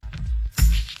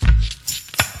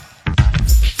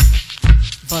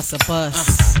bust a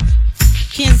bus.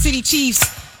 Kansas City Chiefs,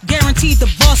 guaranteed to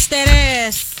bust that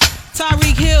ass.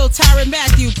 Tyreek Hill, Tyrann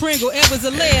Mathieu, Pringle, Edwards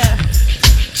Alaire.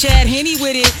 Chad Henne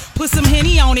with it, put some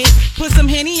Henny on it, put some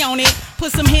Henny on it,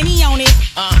 put some Henny on it.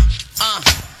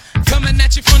 Coming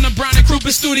at you from the Brown and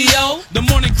Crouppen studio. The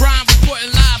morning grind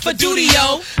reporting live for duty,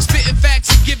 yo. Spitting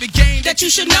facts and giving game that you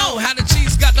should know. How the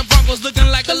Chiefs got the Broncos looking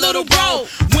like a little bro.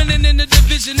 Winning in the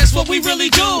division, that's what we really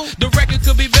do. The record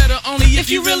could be better only if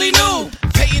you really knew.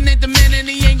 Peyton ain't the man and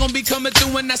he ain't gonna be coming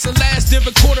through. And that's the last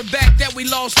different quarterback that we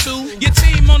lost to. Your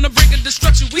team on the brink of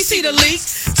destruction, we see the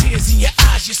leaks. Tears in your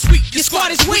eyes, you're sweet, your squad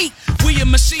is weak. We a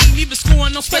machine, even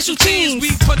scoring on special teams.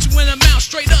 We punch you in the mouth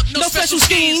straight up, no special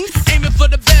schemes. Aiming for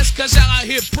the best, cause y'all out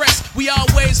here pressed. We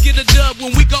always get a dub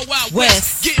when we go out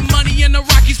west. Getting money in the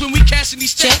Rockies when we cashing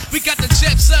these checks. We got the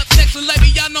checks up next to Levy,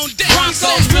 y'all know that.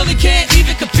 Broncos really can't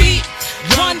even compete.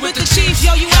 Run with the Chiefs,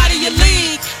 yo, you out of your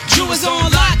league. Drew is on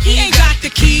lock, he ain't got the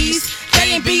keys.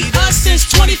 They ain't beat us since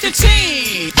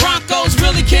 2015. Broncos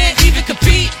really can't even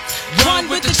compete. Run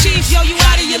with the Chiefs, yo, you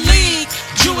out of your league.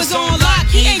 Drew is on lock,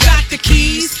 he ain't got the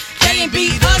keys. They ain't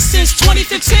beat us since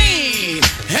 2015.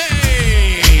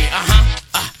 Hey,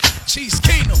 Chiefs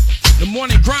Kingdom, the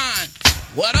morning grind.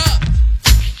 What up?